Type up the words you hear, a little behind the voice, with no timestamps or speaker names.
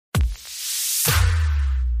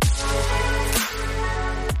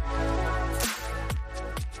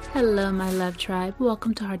Hello, my love tribe.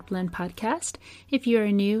 Welcome to Heart Blend Podcast. If you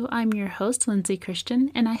are new, I'm your host, Lindsay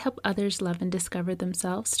Christian, and I help others love and discover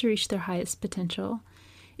themselves to reach their highest potential.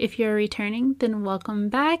 If you're returning, then welcome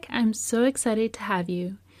back. I'm so excited to have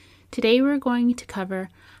you. Today, we're going to cover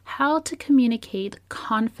how to communicate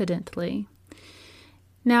confidently.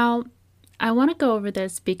 Now, I want to go over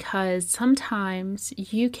this because sometimes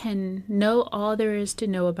you can know all there is to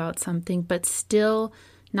know about something, but still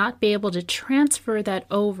not be able to transfer that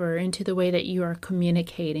over into the way that you are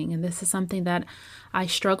communicating. And this is something that I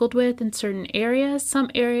struggled with in certain areas. Some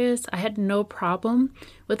areas I had no problem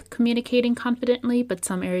with communicating confidently, but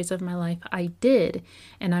some areas of my life I did.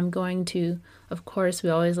 And I'm going to, of course, we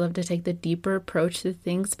always love to take the deeper approach to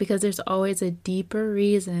things because there's always a deeper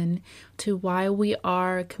reason to why we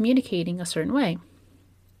are communicating a certain way.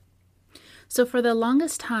 So for the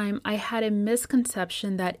longest time, I had a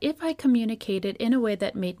misconception that if I communicated in a way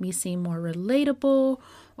that made me seem more relatable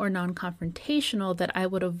or non-confrontational, that I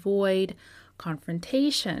would avoid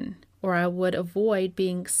confrontation or I would avoid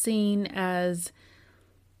being seen as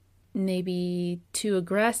maybe too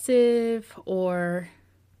aggressive or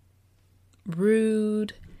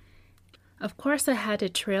rude. Of course, I had to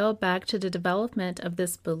trail back to the development of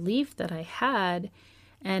this belief that I had.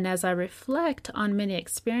 And as I reflect on many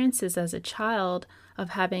experiences as a child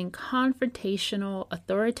of having confrontational,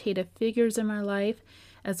 authoritative figures in my life,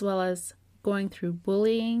 as well as going through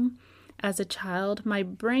bullying as a child, my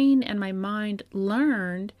brain and my mind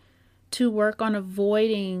learned to work on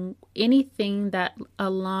avoiding anything that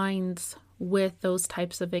aligns with those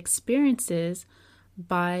types of experiences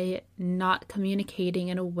by not communicating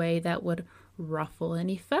in a way that would ruffle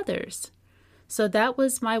any feathers. So that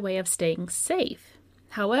was my way of staying safe.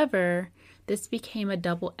 However, this became a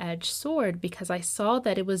double-edged sword because I saw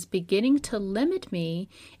that it was beginning to limit me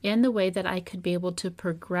in the way that I could be able to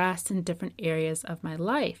progress in different areas of my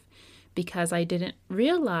life because I didn't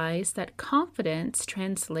realize that confidence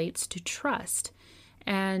translates to trust,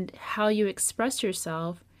 and how you express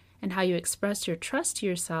yourself and how you express your trust to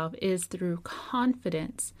yourself is through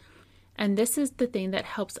confidence. And this is the thing that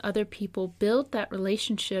helps other people build that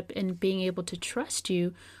relationship and being able to trust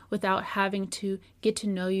you without having to get to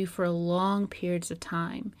know you for long periods of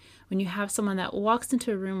time. When you have someone that walks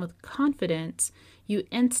into a room with confidence, you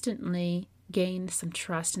instantly gain some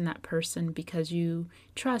trust in that person because you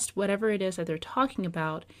trust whatever it is that they're talking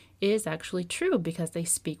about is actually true because they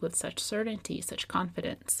speak with such certainty, such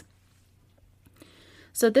confidence.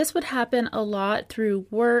 So this would happen a lot through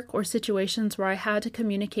work or situations where I had to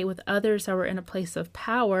communicate with others that were in a place of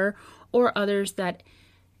power or others that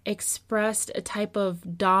expressed a type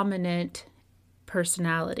of dominant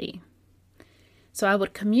personality. So I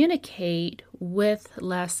would communicate with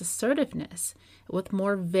less assertiveness, with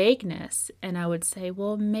more vagueness, and I would say,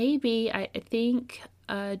 well, maybe I think,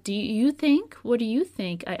 do you think? What do you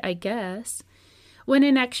think? I guess. When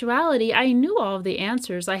in actuality, I knew all of the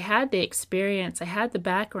answers. I had the experience, I had the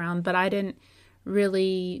background, but I didn't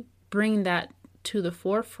really bring that to the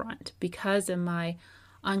forefront because in my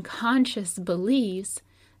unconscious beliefs,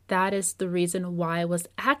 that is the reason why I was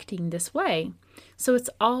acting this way. So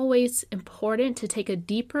it's always important to take a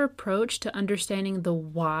deeper approach to understanding the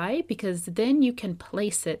why, because then you can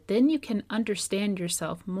place it, then you can understand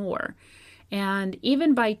yourself more. And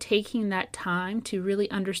even by taking that time to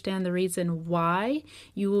really understand the reason why,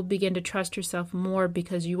 you will begin to trust yourself more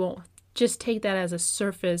because you won't just take that as a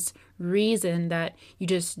surface reason that you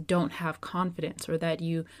just don't have confidence or that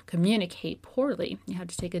you communicate poorly. You have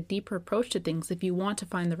to take a deeper approach to things if you want to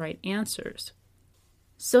find the right answers.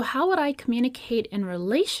 So how would I communicate in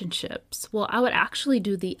relationships? Well, I would actually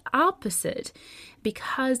do the opposite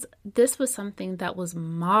because this was something that was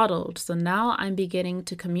modeled. So now I'm beginning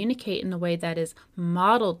to communicate in a way that is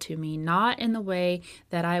modeled to me, not in the way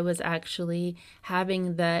that I was actually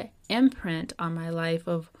having the imprint on my life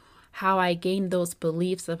of how I gained those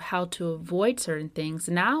beliefs of how to avoid certain things.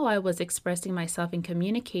 Now I was expressing myself and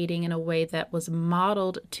communicating in a way that was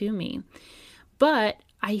modeled to me. But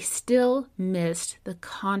I still missed the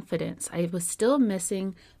confidence. I was still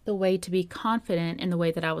missing the way to be confident in the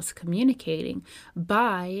way that I was communicating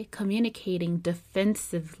by communicating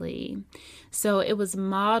defensively. So it was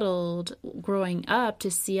modeled growing up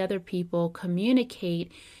to see other people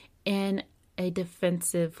communicate in a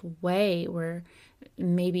defensive way where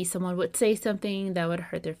maybe someone would say something that would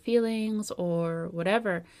hurt their feelings or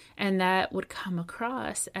whatever, and that would come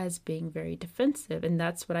across as being very defensive. And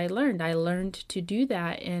that's what I learned. I learned to do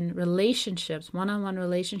that in relationships, one-on-one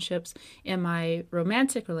relationships, in my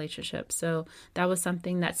romantic relationships. So that was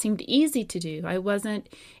something that seemed easy to do. I wasn't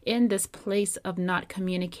in this place of not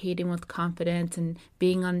communicating with confidence and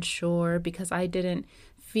being unsure because I didn't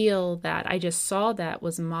feel that. I just saw that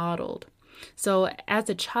was modeled. So as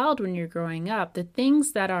a child, when you're growing up, the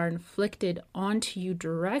things that are inflicted onto you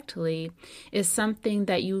directly is something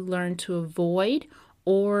that you learn to avoid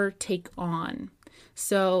or take on.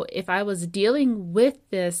 So if I was dealing with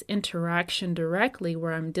this interaction directly,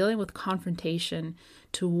 where I'm dealing with confrontation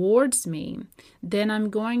towards me, then I'm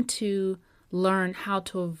going to learn how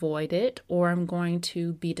to avoid it, or I'm going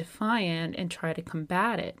to be defiant and try to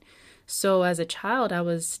combat it. So as a child, I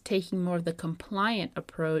was taking more of the compliant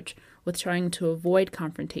approach with trying to avoid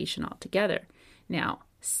confrontation altogether. Now,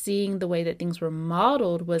 seeing the way that things were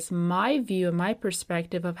modeled was my view and my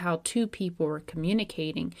perspective of how two people were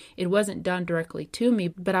communicating. It wasn't done directly to me,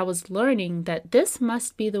 but I was learning that this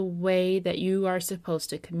must be the way that you are supposed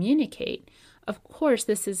to communicate. Of course,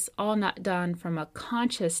 this is all not done from a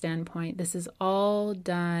conscious standpoint. This is all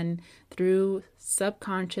done through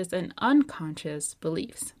subconscious and unconscious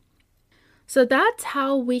beliefs. So that's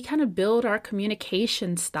how we kind of build our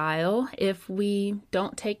communication style if we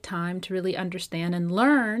don't take time to really understand and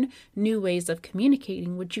learn new ways of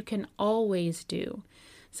communicating, which you can always do.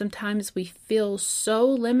 Sometimes we feel so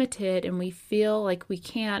limited and we feel like we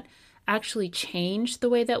can't actually change the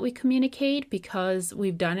way that we communicate because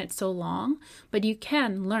we've done it so long, but you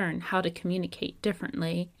can learn how to communicate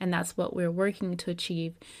differently, and that's what we're working to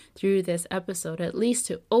achieve through this episode, at least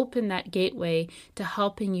to open that gateway to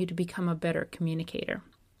helping you to become a better communicator.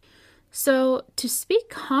 So to speak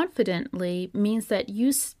confidently means that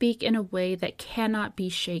you speak in a way that cannot be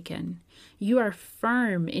shaken. You are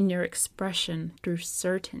firm in your expression through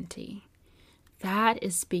certainty. That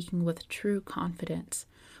is speaking with true confidence.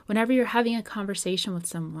 Whenever you're having a conversation with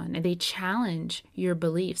someone and they challenge your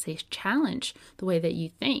beliefs, they challenge the way that you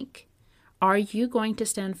think, are you going to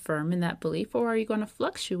stand firm in that belief, or are you going to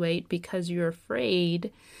fluctuate because you're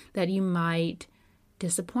afraid that you might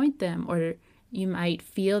disappoint them, or you might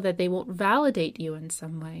feel that they won't validate you in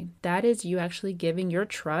some way? That is you actually giving your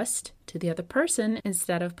trust to the other person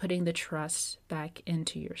instead of putting the trust back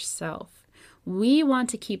into yourself. We want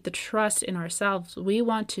to keep the trust in ourselves. We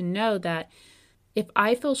want to know that if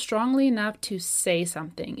I feel strongly enough to say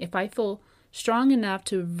something, if I feel strong enough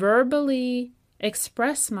to verbally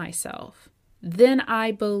express myself, then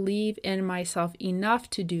I believe in myself enough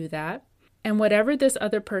to do that. And whatever this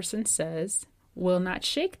other person says will not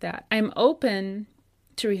shake that. I'm open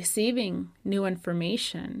to receiving new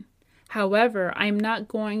information. However, I'm not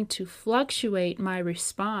going to fluctuate my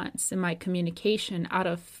response and my communication out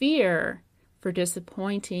of fear for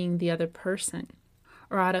disappointing the other person,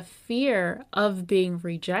 or out of fear of being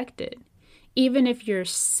rejected. Even if you're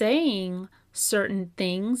saying certain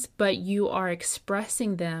things, but you are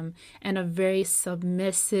expressing them in a very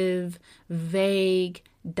submissive, vague,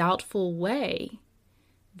 doubtful way,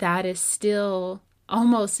 that is still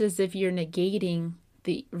almost as if you're negating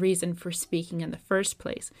the reason for speaking in the first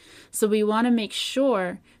place. So we want to make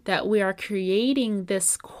sure that we are creating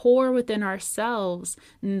this core within ourselves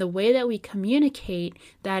in the way that we communicate,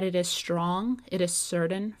 that it is strong, it is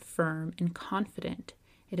certain, firm, and confident.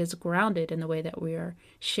 It is grounded in the way that we are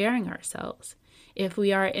sharing ourselves. If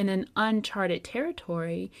we are in an uncharted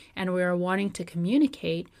territory and we are wanting to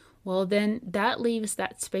communicate, well, then that leaves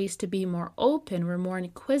that space to be more open. We're more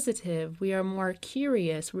inquisitive. We are more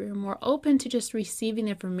curious. We're more open to just receiving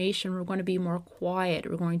information. We're going to be more quiet.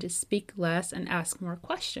 We're going to speak less and ask more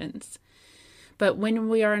questions. But when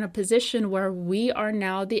we are in a position where we are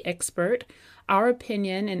now the expert, our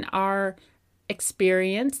opinion and our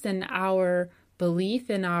experience and our belief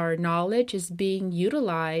and our knowledge is being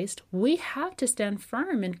utilized, we have to stand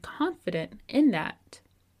firm and confident in that.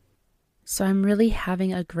 So I'm really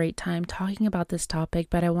having a great time talking about this topic,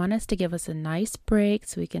 but I want us to give us a nice break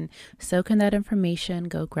so we can soak in that information,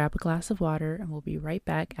 go grab a glass of water, and we'll be right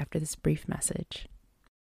back after this brief message.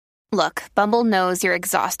 Look, Bumble knows you're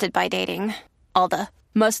exhausted by dating. All the,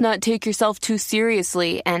 must not take yourself too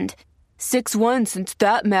seriously, and 6'1" since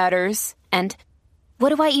that matters, and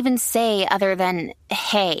what do I even say other than,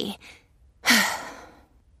 hey?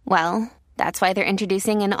 Well, that's why they're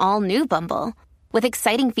introducing an all-new Bumble. With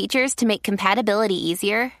exciting features to make compatibility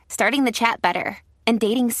easier, starting the chat better, and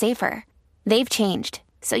dating safer. They've changed,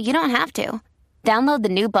 so you don't have to. Download the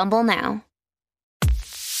new Bumble now.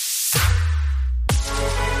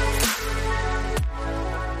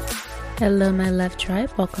 Hello, my love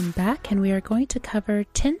tribe. Welcome back, and we are going to cover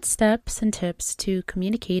 10 steps and tips to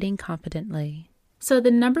communicating confidently. So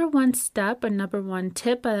the number one step, or number one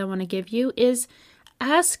tip that I want to give you is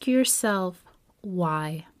ask yourself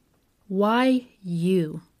why. Why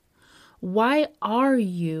you? Why are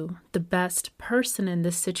you the best person in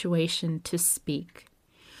this situation to speak?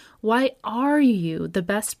 Why are you the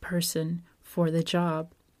best person for the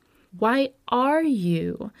job? Why are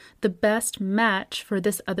you the best match for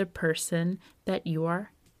this other person that you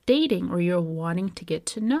are dating or you're wanting to get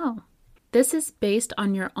to know? This is based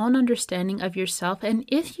on your own understanding of yourself. And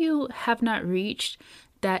if you have not reached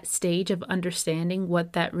that stage of understanding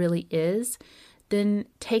what that really is, then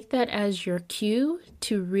take that as your cue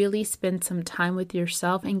to really spend some time with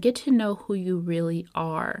yourself and get to know who you really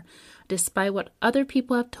are. Despite what other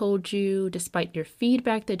people have told you, despite your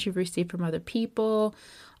feedback that you've received from other people,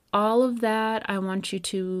 all of that, I want you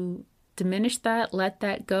to diminish that, let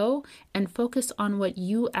that go, and focus on what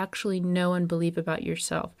you actually know and believe about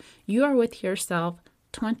yourself. You are with yourself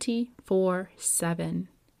 24/7.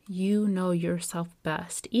 You know yourself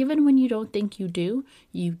best. Even when you don't think you do,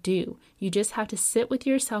 you do. You just have to sit with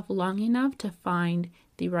yourself long enough to find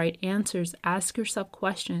the right answers. Ask yourself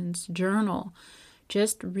questions, journal.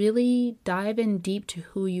 Just really dive in deep to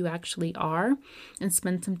who you actually are and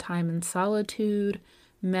spend some time in solitude,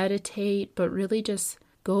 meditate, but really just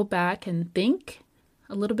go back and think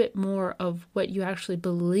a little bit more of what you actually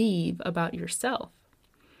believe about yourself.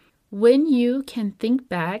 When you can think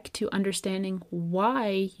back to understanding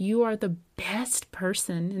why you are the best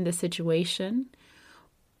person in the situation,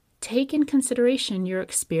 take in consideration your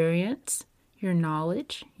experience, your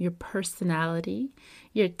knowledge, your personality,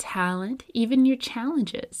 your talent, even your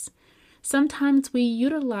challenges. Sometimes we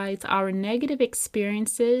utilize our negative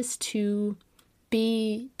experiences to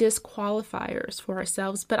be disqualifiers for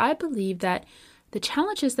ourselves, but I believe that the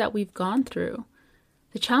challenges that we've gone through,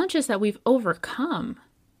 the challenges that we've overcome,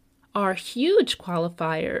 are huge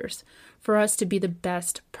qualifiers for us to be the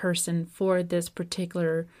best person for this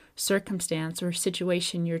particular circumstance or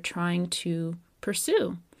situation you're trying to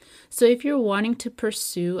pursue. So if you're wanting to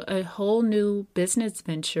pursue a whole new business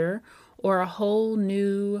venture or a whole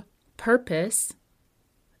new purpose,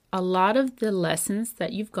 a lot of the lessons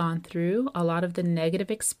that you've gone through, a lot of the negative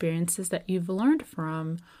experiences that you've learned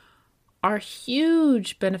from are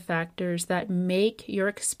huge benefactors that make your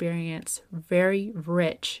experience very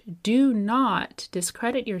rich. Do not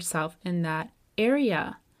discredit yourself in that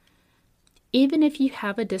area. Even if you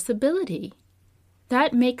have a disability,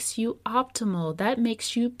 that makes you optimal. That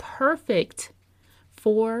makes you perfect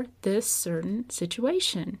for this certain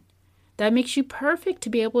situation. That makes you perfect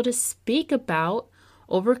to be able to speak about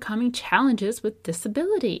overcoming challenges with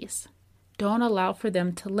disabilities. Don't allow for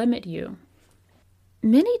them to limit you.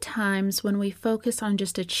 Many times when we focus on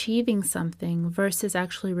just achieving something versus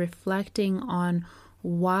actually reflecting on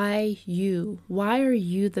why are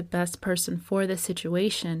you the best person for the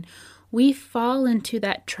situation, we fall into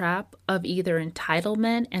that trap of either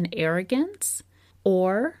entitlement and arrogance,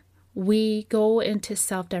 or we go into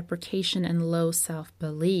self-deprecation and low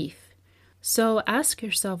self-belief. So ask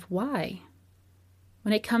yourself why.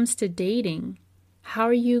 When it comes to dating, how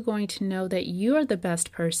are you going to know that you are the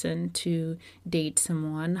best person to date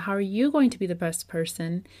someone? How are you going to be the best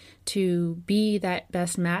person to be that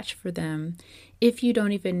best match for them if you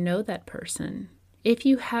don't even know that person? If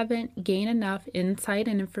you haven't gained enough insight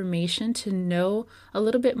and information to know a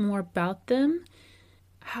little bit more about them,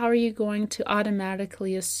 how are you going to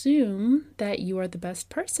automatically assume that you are the best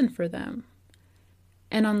person for them?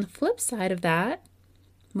 And on the flip side of that,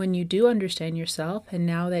 when you do understand yourself, and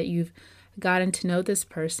now that you've gotten to know this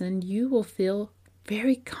person, you will feel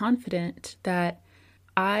very confident that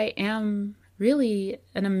I am really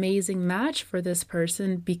an amazing match for this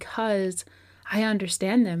person because I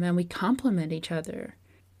understand them and we complement each other.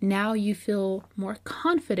 Now you feel more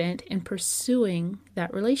confident in pursuing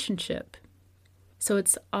that relationship. So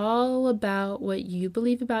it's all about what you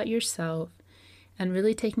believe about yourself and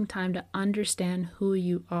really taking time to understand who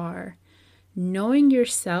you are. Knowing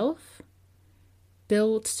yourself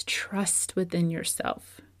builds trust within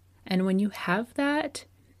yourself. And when you have that,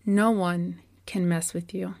 no one can mess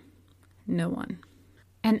with you. No one.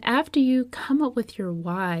 And after you come up with your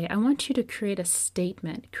why, I want you to create a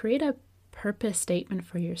statement. Create a purpose statement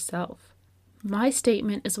for yourself. My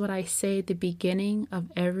statement is what I say at the beginning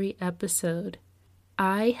of every episode.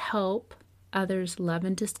 I help others love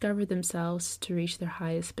and discover themselves to reach their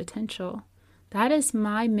highest potential. That is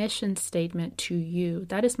my mission statement to you.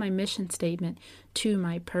 That is my mission statement to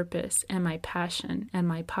my purpose and my passion and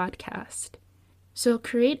my podcast. So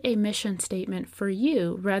create a mission statement for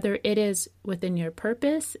you, whether it is within your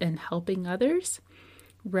purpose and helping others,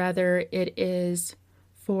 whether it is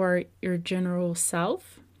for your general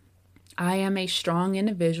self. I am a strong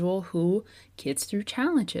individual who gets through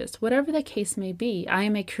challenges, whatever the case may be. I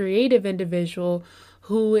am a creative individual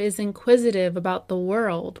who is inquisitive about the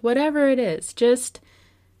world, whatever it is. Just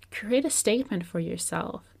create a statement for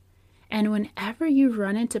yourself. And whenever you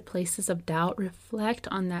run into places of doubt, reflect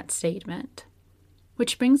on that statement.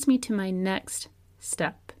 Which brings me to my next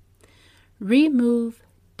step. Remove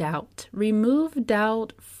doubt. Remove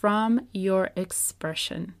doubt from your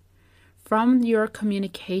expression, from your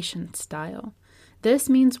communication style. This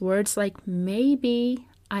means words like maybe,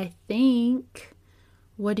 I think,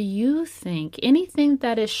 what do you think? Anything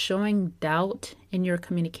that is showing doubt in your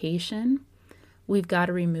communication, we've got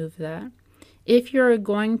to remove that. If you're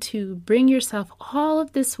going to bring yourself all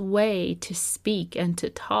of this way to speak and to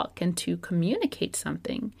talk and to communicate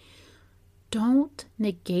something, don't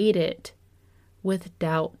negate it with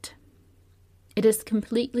doubt. It is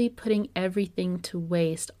completely putting everything to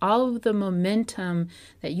waste. All of the momentum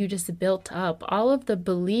that you just built up, all of the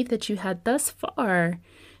belief that you had thus far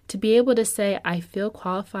to be able to say, I feel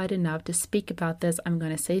qualified enough to speak about this, I'm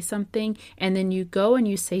going to say something, and then you go and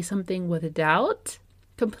you say something with doubt,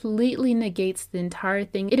 completely negates the entire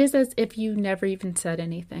thing. It is as if you never even said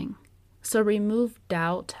anything. So remove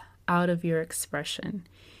doubt out of your expression.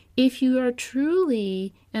 If you are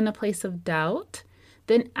truly in a place of doubt,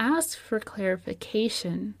 then ask for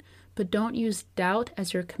clarification, but don't use doubt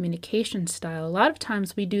as your communication style. A lot of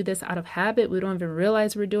times we do this out of habit. We don't even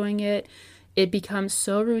realize we're doing it. It becomes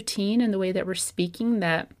so routine in the way that we're speaking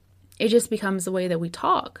that it just becomes the way that we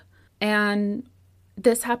talk. And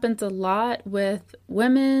this happens a lot with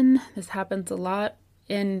women. This happens a lot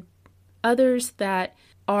in others that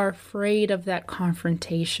are afraid of that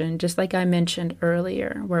confrontation, just like I mentioned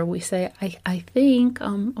earlier, where we say, I think,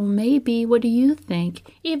 or maybe, what do you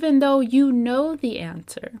think? Even though you know the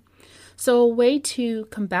answer. So a way to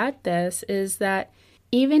combat this is that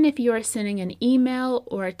even if you are sending an email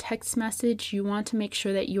or a text message, you want to make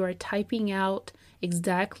sure that you are typing out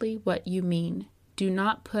exactly what you mean. Do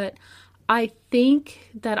not put, I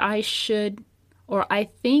think that I should, or I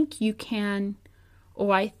think you can,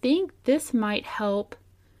 or I think this might help.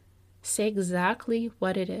 Say exactly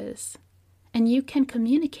what it is. And you can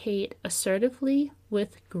communicate assertively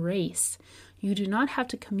with grace. You do not have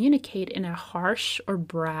to communicate in a harsh or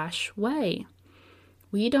brash way.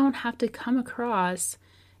 We don't have to come across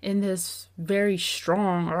in this very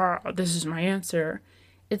strong, this is my answer.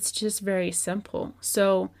 It's just very simple.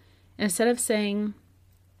 So instead of saying,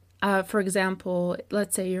 for example,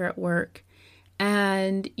 let's say you're at work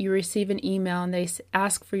and you receive an email and they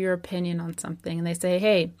ask for your opinion on something and they say,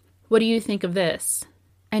 hey, what do you think of this?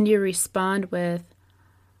 And you respond with,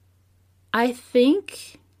 I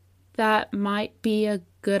think that might be a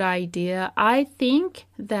good idea. I think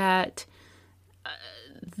that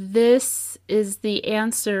this is the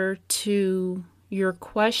answer to your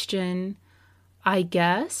question, I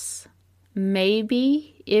guess.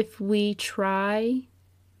 Maybe if we try.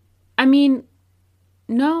 I mean,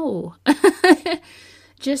 no.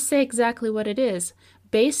 Just say exactly what it is.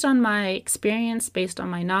 Based on my experience, based on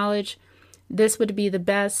my knowledge, this would be the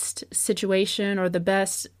best situation or the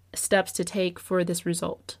best steps to take for this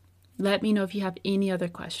result. Let me know if you have any other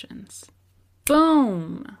questions.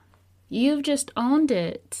 Boom! You've just owned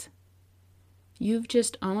it. You've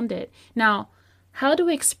just owned it. Now, how do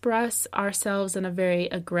we express ourselves in a very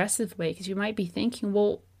aggressive way? Because you might be thinking,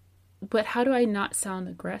 well, but how do I not sound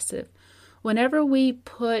aggressive? Whenever we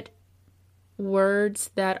put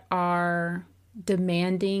words that are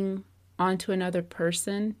demanding onto another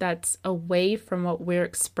person that's away from what we're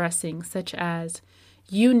expressing, such as,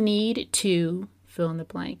 you need to fill in the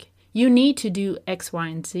blank. You need to do X, Y,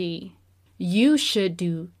 and Z. You should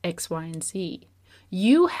do X, Y, and Z.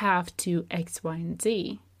 You have to X, Y, and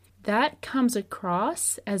Z. That comes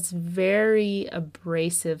across as very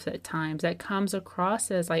abrasive at times. That comes across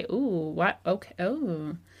as like, ooh, what? Okay,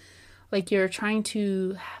 oh. Like you're trying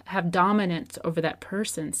to have dominance over that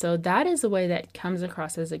person. So that is a way that comes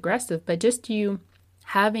across as aggressive. But just you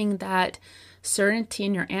having that certainty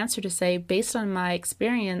in your answer to say, based on my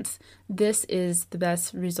experience, this is the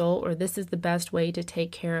best result, or this is the best way to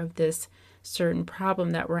take care of this certain problem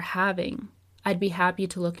that we're having. I'd be happy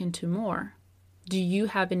to look into more. Do you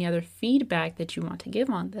have any other feedback that you want to give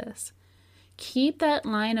on this? Keep that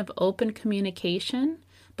line of open communication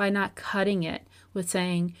by not cutting it with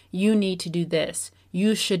saying, you need to do this,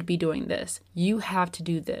 you should be doing this, you have to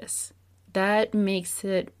do this. That makes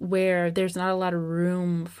it where there's not a lot of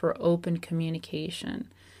room for open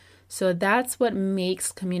communication. So that's what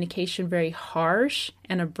makes communication very harsh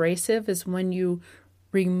and abrasive, is when you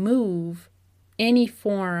remove any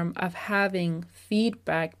form of having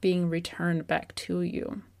feedback being returned back to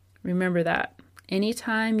you. Remember that.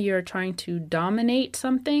 Anytime you're trying to dominate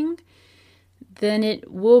something, then it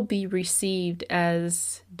will be received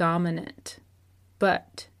as dominant.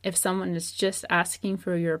 But if someone is just asking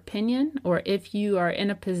for your opinion, or if you are in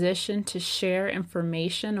a position to share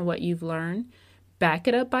information on what you've learned, back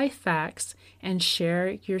it up by facts, and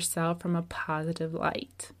share yourself from a positive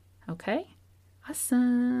light. Okay?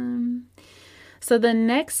 Awesome. So the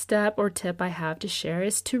next step or tip I have to share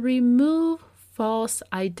is to remove false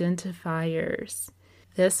identifiers.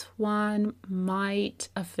 This one might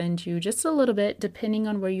offend you just a little bit, depending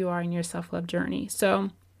on where you are in your self-love journey. So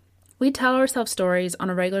we tell ourselves stories on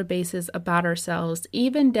a regular basis about ourselves,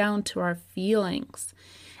 even down to our feelings.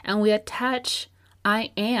 And we attach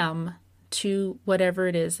I am to whatever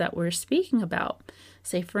it is that we're speaking about.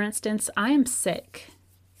 Say, for instance, I am sick.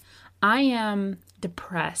 I am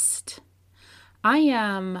depressed. I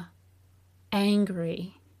am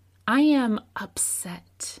angry. I am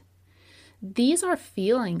upset. These are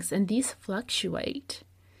feelings and these fluctuate.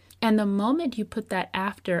 And the moment you put that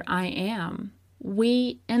after I am,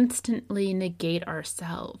 we instantly negate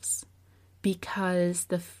ourselves because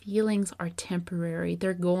the feelings are temporary.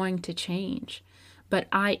 They're going to change. But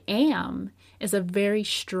I am is a very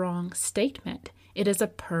strong statement. It is a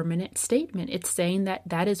permanent statement. It's saying that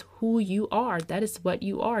that is who you are. That is what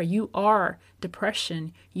you are. You are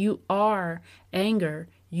depression. You are anger.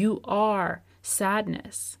 You are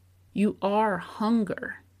sadness. You are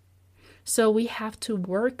hunger. So we have to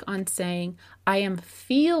work on saying, I am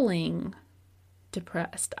feeling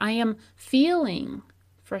depressed. I am feeling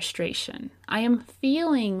frustration. I am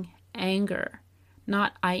feeling anger,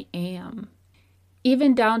 not I am.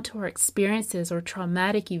 Even down to our experiences or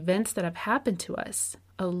traumatic events that have happened to us.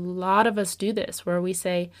 A lot of us do this where we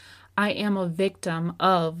say, I am a victim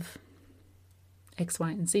of X,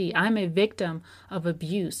 Y, and Z. I'm a victim of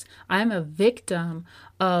abuse. I'm a victim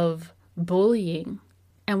of bullying.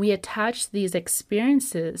 And we attach these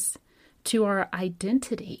experiences to our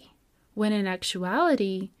identity, when in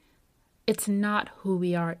actuality, it's not who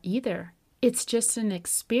we are either. It's just an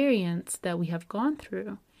experience that we have gone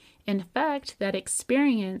through. In fact, that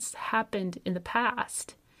experience happened in the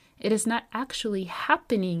past. It is not actually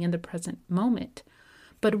happening in the present moment.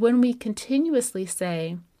 But when we continuously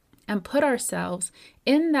say and put ourselves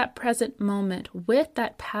in that present moment with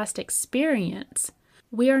that past experience,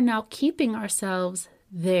 we are now keeping ourselves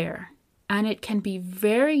there. And it can be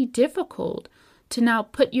very difficult to now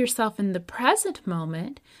put yourself in the present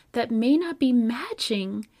moment that may not be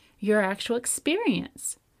matching your actual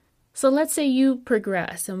experience. So let's say you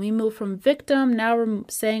progress and we move from victim, now we're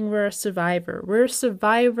saying we're a survivor. We're a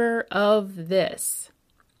survivor of this.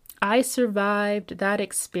 I survived that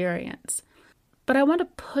experience. But I want to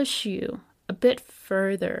push you a bit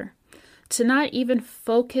further to not even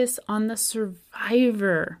focus on the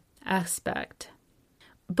survivor aspect,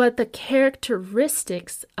 but the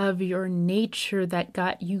characteristics of your nature that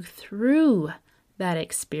got you through that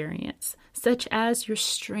experience, such as your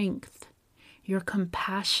strength, your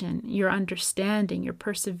compassion, your understanding, your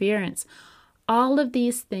perseverance. All of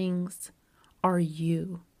these things are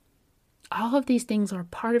you. All of these things are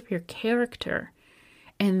part of your character.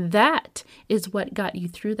 And that is what got you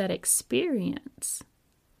through that experience.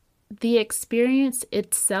 The experience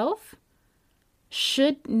itself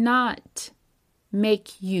should not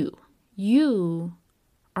make you. You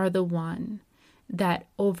are the one that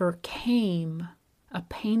overcame a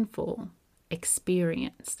painful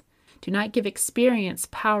experience. Do not give experience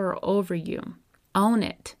power over you. Own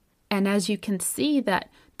it. And as you can see that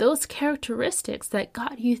those characteristics that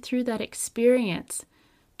got you through that experience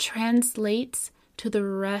translates to the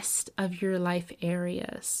rest of your life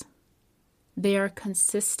areas. They are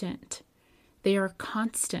consistent. They are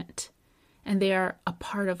constant. And they are a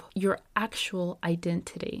part of your actual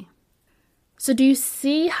identity. So do you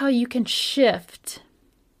see how you can shift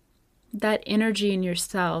that energy in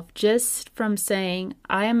yourself just from saying,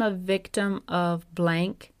 I am a victim of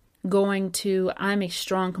blank, going to, I'm a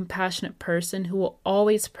strong, compassionate person who will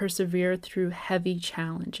always persevere through heavy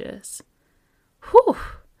challenges. Whew,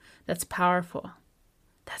 that's powerful.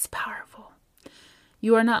 That's powerful.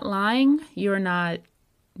 You are not lying. You are not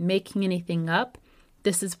making anything up.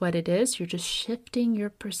 This is what it is. You're just shifting your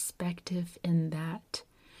perspective in that.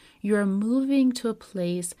 You're moving to a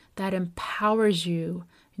place that empowers you,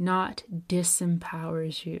 not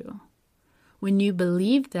disempowers you. When you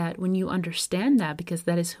believe that, when you understand that, because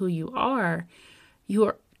that is who you are,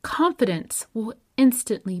 your confidence will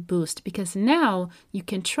instantly boost because now you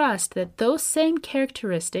can trust that those same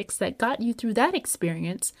characteristics that got you through that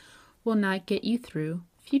experience will not get you through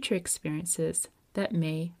future experiences that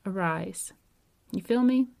may arise. You feel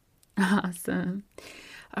me? Awesome.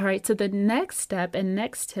 All right, so the next step and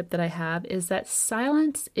next tip that I have is that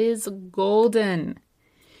silence is golden.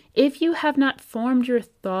 If you have not formed your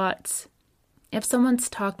thoughts, if someone's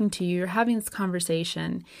talking to you, you're having this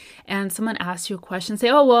conversation, and someone asks you a question, say,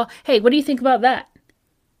 oh, well, hey, what do you think about that?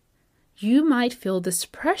 you might feel this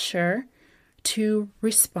pressure to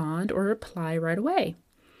respond or reply right away.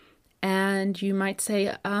 And you might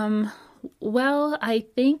say, well, I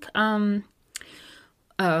think,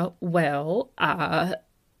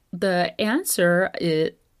 the answer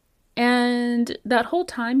is, and that whole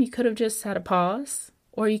time you could have just had a pause,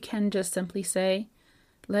 or you can just simply say,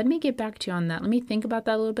 let me get back to you on that. Let me think about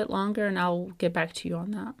that a little bit longer and I'll get back to you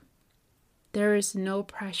on that. There is no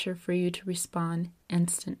pressure for you to respond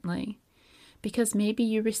instantly because maybe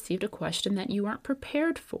you received a question that you weren't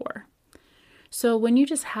prepared for. So when you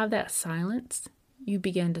just have that silence, you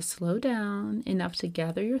begin to slow down enough to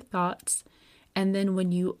gather your thoughts. And then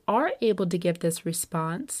when you are able to give this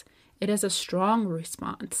response, it is a strong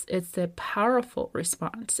response. It's a powerful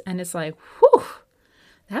response. And it's like, whew,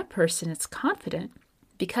 that person is confident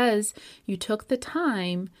because you took the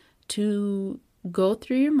time to go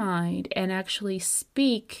through your mind and actually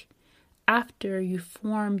speak after you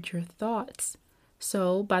formed your thoughts.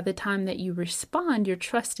 So by the time that you respond, you're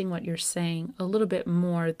trusting what you're saying a little bit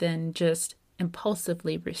more than just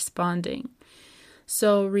impulsively responding.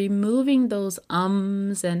 So removing those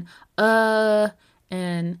ums and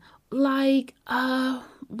like,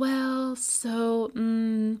 well, so,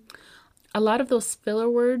 a lot of those filler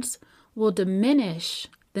words will diminish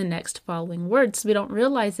the next following words. We don't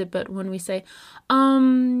realize it, but when we say,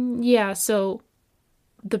 yeah, so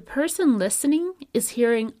the person listening is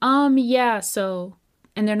hearing, yeah, so,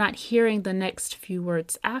 and they're not hearing the next few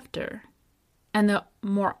words after. And the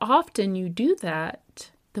more often you do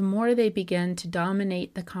that, the more they begin to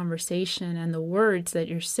dominate the conversation and the words that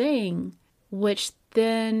you're saying, which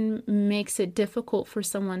then makes it difficult for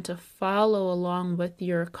someone to follow along with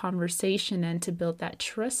your conversation and to build that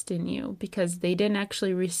trust in you because they didn't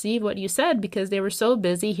actually receive what you said because they were so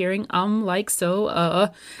busy hearing like, so,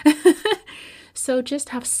 So just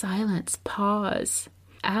have silence, pause,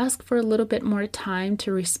 ask for a little bit more time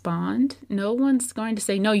to respond. No one's going to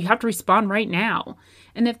say, no, you have to respond right now.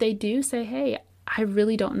 And if they do, say, hey, I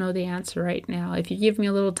really don't know the answer right now. If you give me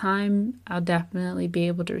a little time, I'll definitely be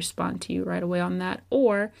able to respond to you right away on that,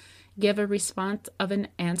 or give a response of an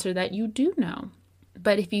answer that you do know.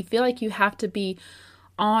 But if you feel like you have to be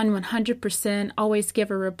on 100%, always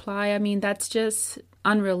give a reply, I mean, that's just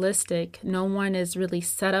unrealistic. No one is really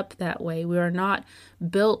set up that way. We are not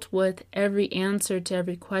built with every answer to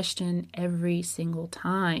every question every single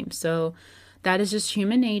time. So that is just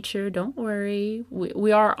human nature. Don't worry.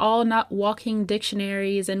 We are all not walking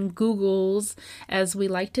dictionaries and Googles as we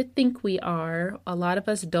like to think we are. A lot of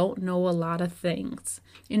us don't know a lot of things.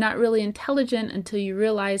 You're not really intelligent until you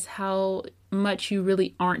realize how much you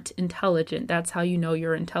really aren't intelligent. That's how you know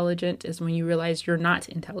you're intelligent, is when you realize you're not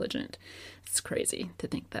intelligent. It's crazy to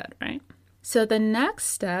think that, right? So the next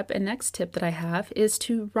step and next tip that I have is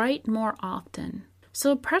to write more often.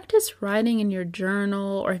 So practice writing in your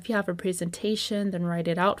journal, or if you have a presentation, then write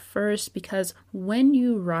it out first, because when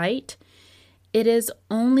you write, it is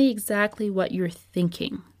only exactly what you're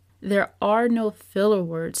thinking. There are no filler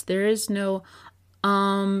words. There is no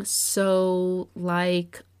so,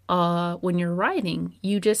 like, when you're writing,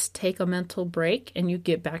 you just take a mental break and you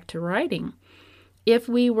get back to writing. If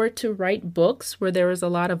we were to write books where there was a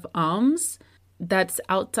lot of that's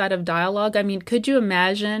outside of dialogue, I mean, could you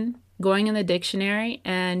imagine going in the dictionary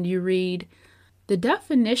and you read, the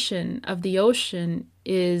definition of the ocean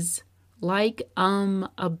is like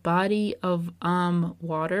a body of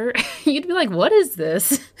water? You'd be like, what is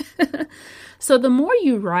this? So the more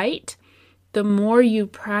you write, the more you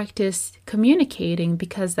practice communicating,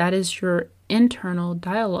 because that is your internal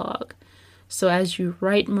dialogue. So as you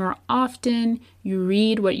write more often, you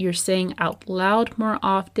read what you're saying out loud more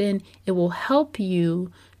often, it will help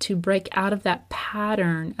you to break out of that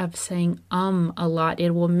pattern of saying a lot. It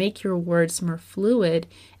will make your words more fluid,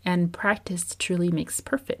 and practice truly makes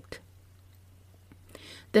perfect.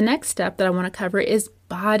 The next step that I want to cover is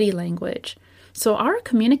body language. So our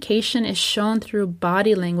communication is shown through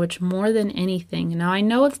body language more than anything. Now, I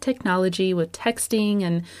know with technology, with texting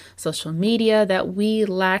and social media, that we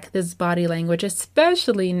lack this body language,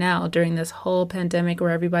 especially now during this whole pandemic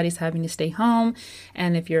where everybody's having to stay home.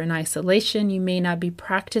 And if you're in isolation, you may not be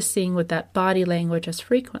practicing with that body language as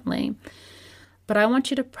frequently. But I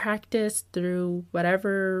want you to practice through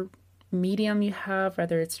whatever medium you have,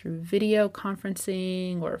 whether it's through video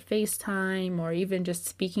conferencing or FaceTime or even just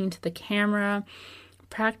speaking to the camera.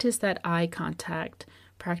 Practice that eye contact.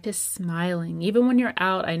 Practice smiling. Even when you're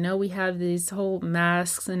out, I know we have these whole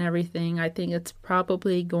masks and everything. I think it's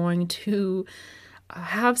probably going to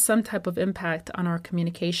have some type of impact on our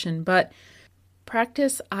communication, but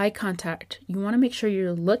practice eye contact. You want to make sure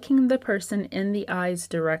you're looking the person in the eyes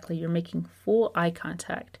directly. You're making full eye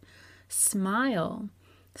contact. Smile.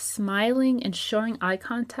 Smiling and showing eye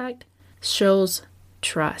contact shows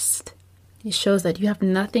trust. It shows that you have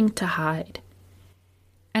nothing to hide.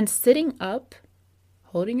 And sitting up,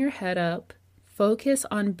 holding your head up, focus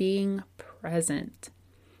on being present.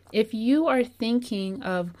 If you are thinking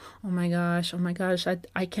of, oh my gosh,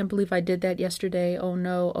 I can't believe I did that yesterday. Oh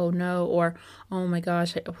no, or oh my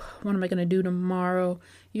gosh, what am I going to do tomorrow?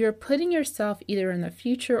 You're putting yourself either in the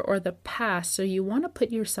future or the past. So you want to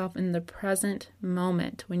put yourself in the present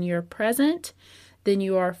moment. When you're present, then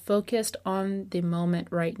you are focused on the moment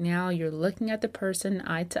right now. You're looking at the person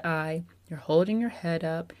eye to eye. You're holding your head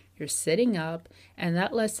up. You're sitting up. And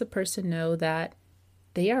that lets the person know that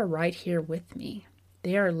they are right here with me.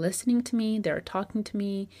 They are listening to me. They are talking to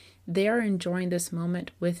me. They are enjoying this moment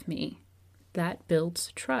with me. That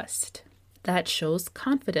builds trust. That shows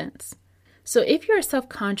confidence. So if you're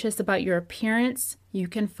self-conscious about your appearance, you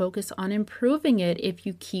can focus on improving it if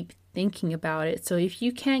you keep thinking about it. So if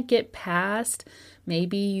you can't get past,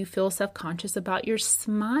 maybe you feel self-conscious about your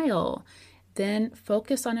smile, then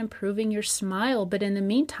focus on improving your smile. But in the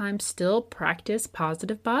meantime, still practice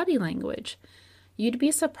positive body language. You'd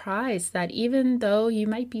be surprised that even though you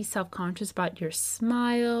might be self-conscious about your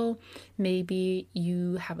smile, maybe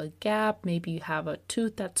you have a gap, maybe you have a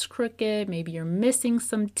tooth that's crooked, maybe you're missing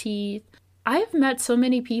some teeth. I've met so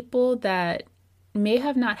many people that may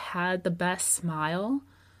have not had the best smile,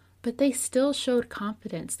 but they still showed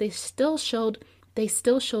confidence. They still showed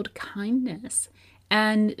kindness.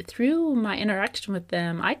 And through my interaction with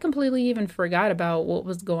them, I completely even forgot about what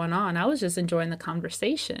was going on. I was just enjoying the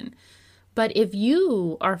conversation. But if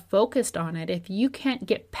you are focused on it, if you can't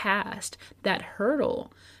get past that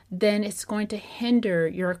hurdle, then it's going to hinder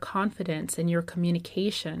your confidence and your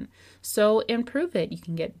communication. So improve it. You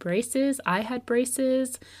can get braces. I had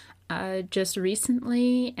braces just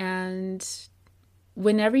recently. And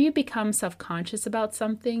whenever you become self-conscious about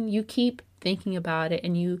something, you keep thinking about it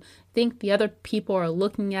and you think the other people are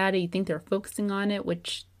looking at it. You think they're focusing on it,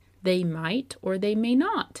 which they might or they may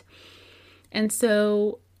not. And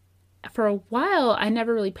so for a while, I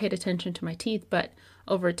never really paid attention to my teeth, but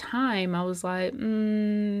over time, I was like, I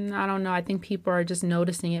don't know. I think people are just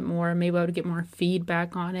noticing it more. Maybe I would get more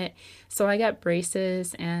feedback on it. So I got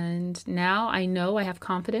braces, and now I know I have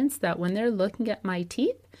confidence that when they're looking at my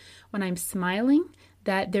teeth, when I'm smiling,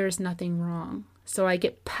 that there's nothing wrong. So I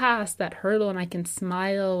get past that hurdle and I can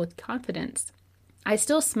smile with confidence. I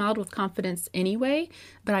still smiled with confidence anyway,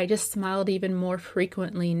 but I just smiled even more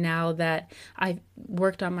frequently now that I've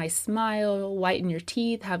worked on my smile, whiten your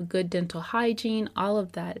teeth, have good dental hygiene, all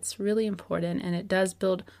of that. It's really important, and it does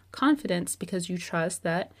build confidence because you trust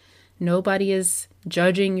that nobody is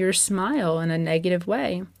judging your smile in a negative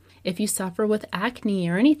way. If you suffer with acne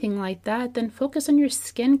or anything like that, then focus on your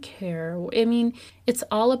skincare. I mean, it's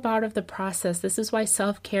all a part of the process. This is why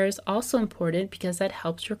self-care is also important, because that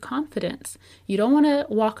helps your confidence. You don't want to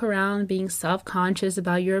walk around being self-conscious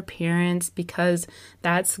about your appearance, because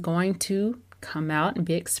that's going to come out and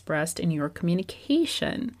be expressed in your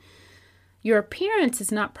communication. Your appearance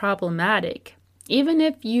is not problematic. Even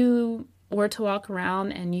if you were to walk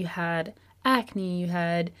around and you had acne, you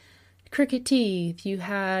had crooked teeth, you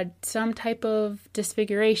had some type of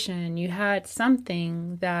disfiguration, you had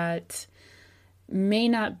something that may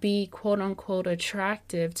not be quote unquote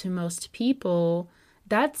attractive to most people,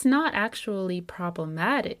 that's not actually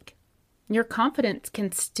problematic. Your confidence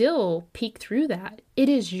can still peek through that. It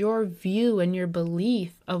is your view and your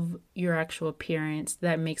belief of your actual appearance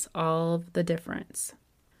that makes all of the difference.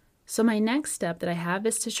 So my next step that I have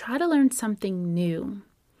is to try to learn something new.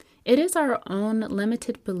 It is our own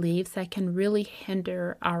limited beliefs that can really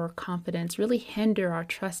hinder our confidence, really hinder our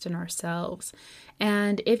trust in ourselves.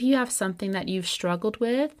 And if you have something that you've struggled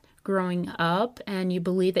with growing up and you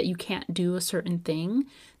believe that you can't do a certain thing,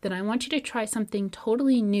 then I want you to try something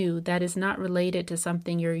totally new that is not related to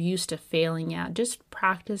something you're used to failing at. Just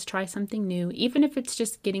practice, try something new, even if it's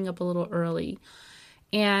just getting up a little early.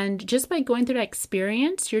 And just by going through that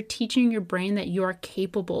experience, you're teaching your brain that you are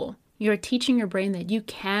capable. You're teaching your brain that you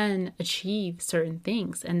can achieve certain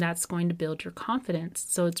things, and that's going to build your confidence.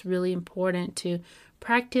 So it's really important to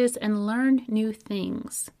practice and learn new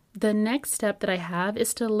things. The next step that I have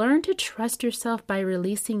is to learn to trust yourself by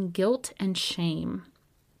releasing guilt and shame.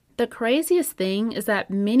 The craziest thing is that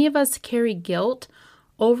many of us carry guilt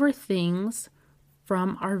over things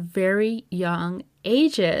from our very young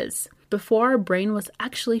ages, before our brain was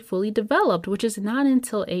actually fully developed, which is not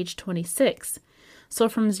until age 26. So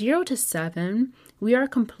from 0 to 7, we are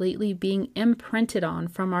completely being imprinted on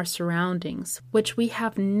from our surroundings, which we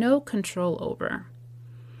have no control over.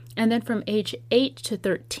 And then from age 8 to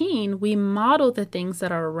 13, we model the things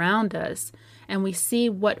that are around us and we see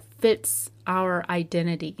what fits our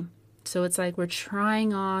identity. So it's like we're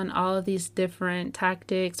trying on all of these different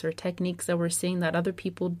tactics or techniques that we're seeing that other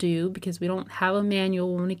people do because we don't have a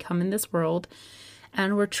manual when we come in this world,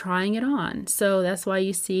 and we're trying it on. So that's why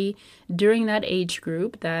you see during that age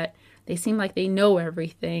group that they seem like they know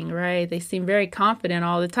everything, right? They seem very confident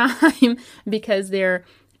all the time because they're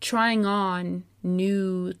trying on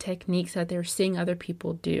new techniques that they're seeing other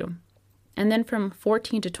people do. And then from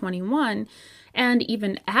 14 to 21, and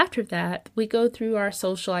even after that, we go through our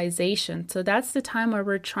socialization. So that's the time where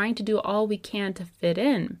we're trying to do all we can to fit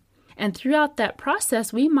in. And throughout that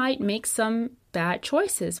process, we might make some bad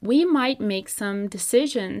choices. We might make some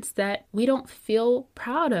decisions that we don't feel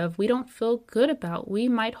proud of, we don't feel good about. We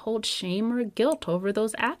might hold shame or guilt over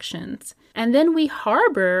those actions. And then we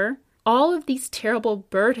harbor all of these terrible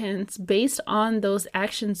burdens based on those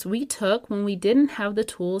actions we took when we didn't have the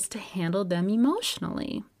tools to handle them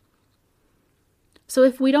emotionally. So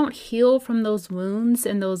if we don't heal from those wounds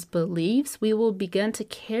and those beliefs, we will begin to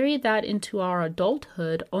carry that into our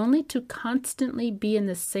adulthood only to constantly be in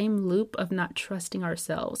the same loop of not trusting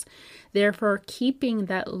ourselves, therefore keeping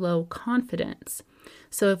that low confidence.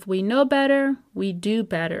 So if we know better, we do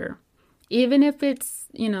better. Even if it's,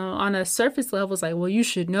 on a surface level, it's like, well, you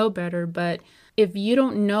should know better. But if you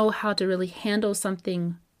don't know how to really handle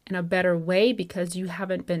something in a better way because you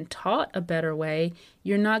haven't been taught a better way,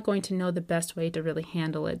 you're not going to know the best way to really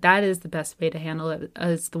handle it. That is the best way to handle it,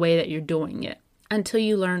 is the way that you're doing it, until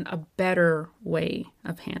you learn a better way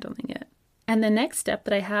of handling it. And the next step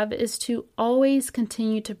that I have is to always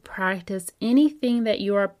continue to practice anything that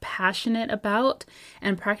you are passionate about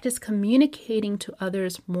and practice communicating to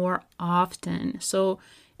others more often. So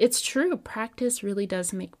it's true, practice really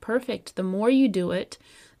does make perfect. The more you do it,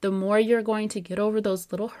 the more you're going to get over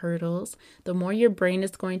those little hurdles, the more your brain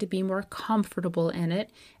is going to be more comfortable in it,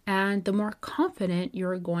 and the more confident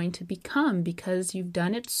you're going to become because you've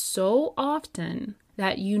done it so often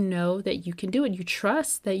that you know that you can do it. You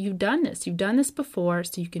trust that you've done this. You've done this before,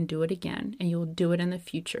 so you can do it again, and you'll do it in the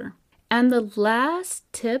future. And the last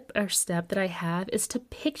tip or step that I have is to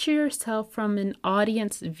picture yourself from an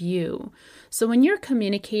audience view. So when you're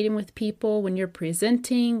communicating with people, when you're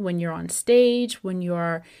presenting, when you're on stage, when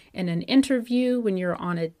you're in an interview, when you're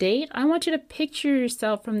on a date, I want you to picture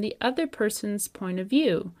yourself from the other person's point of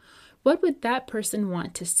view. What would that person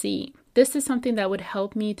want to see? This is something that would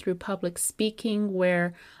help me through public speaking,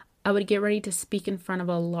 where I would get ready to speak in front of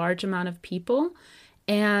a large amount of people.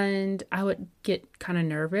 And I would get kind of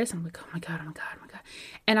nervous. I'm like, oh my God.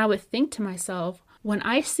 And I would think to myself, when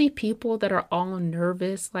I see people that are all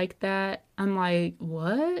nervous like that, I'm like,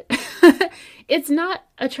 what? It's not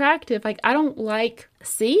attractive. Like, I don't like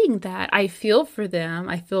seeing that. I feel for them.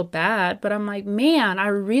 I feel bad. But I'm like, man, I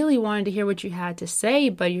really wanted to hear what you had to say,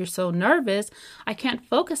 but you're so nervous. I can't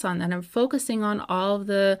focus on that. I'm focusing on all of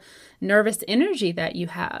the nervous energy that you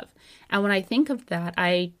have. And when I think of that,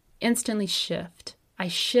 I instantly shift. I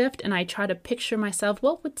shift and I try to picture myself,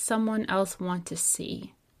 what would someone else want to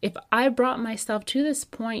see? If I brought myself to this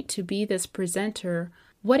point to be this presenter,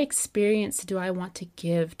 what experience do I want to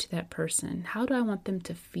give to that person? How do I want them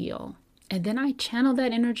to feel? And then I channel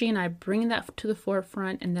that energy and I bring that to the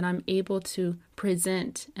forefront, and then I'm able to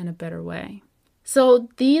present in a better way. So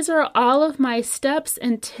these are all of my steps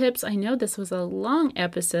and tips. I know this was a long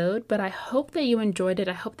episode, but I hope that you enjoyed it.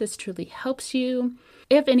 I hope this truly helps you.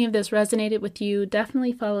 If any of this resonated with you,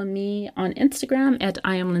 definitely follow me on Instagram at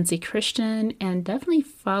I am Lindsay Christian, and definitely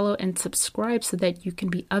follow and subscribe so that you can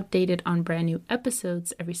be updated on brand new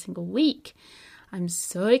episodes every single week. I'm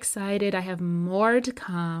so excited. I have more to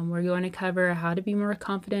come. We're going to cover how to be more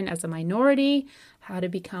confident as a minority, how to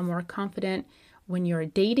become more confident when you're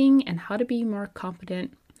dating, and how to be more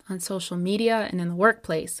confident on social media and in the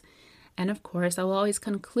workplace. And of course, I will always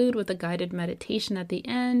conclude with a guided meditation at the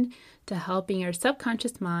end to helping your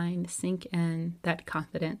subconscious mind sink in that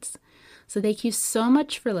confidence. So thank you so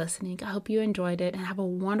much for listening. I hope you enjoyed it and have a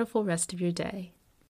wonderful rest of your day.